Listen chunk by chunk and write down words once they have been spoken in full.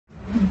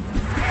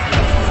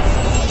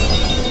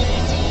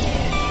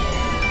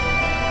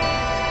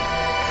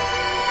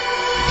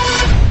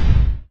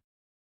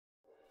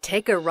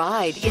Take a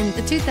ride in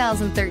the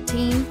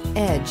 2013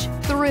 Edge.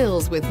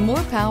 Thrills with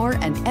more power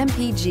and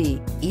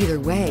MPG. Either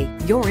way,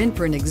 you're in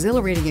for an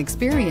exhilarating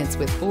experience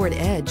with Ford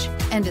Edge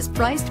and is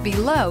priced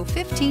below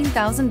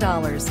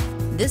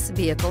 $15,000. This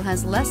vehicle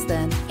has less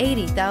than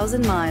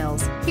 80,000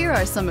 miles. Here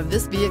are some of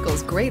this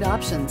vehicle's great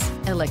options: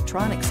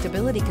 electronic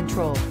stability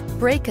control,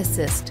 brake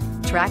assist,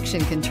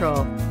 traction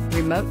control,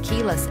 remote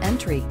keyless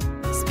entry,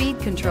 speed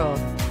control,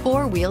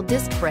 four-wheel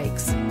disc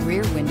brakes,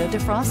 rear window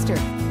defroster,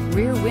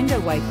 rear window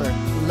wiper,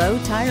 low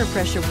tire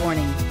pressure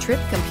warning, trip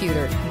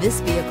computer. This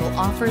vehicle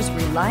offers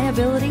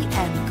reliability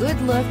and good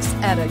looks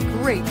at a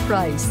great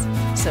price.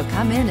 So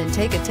come in and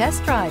take a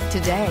test drive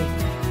today.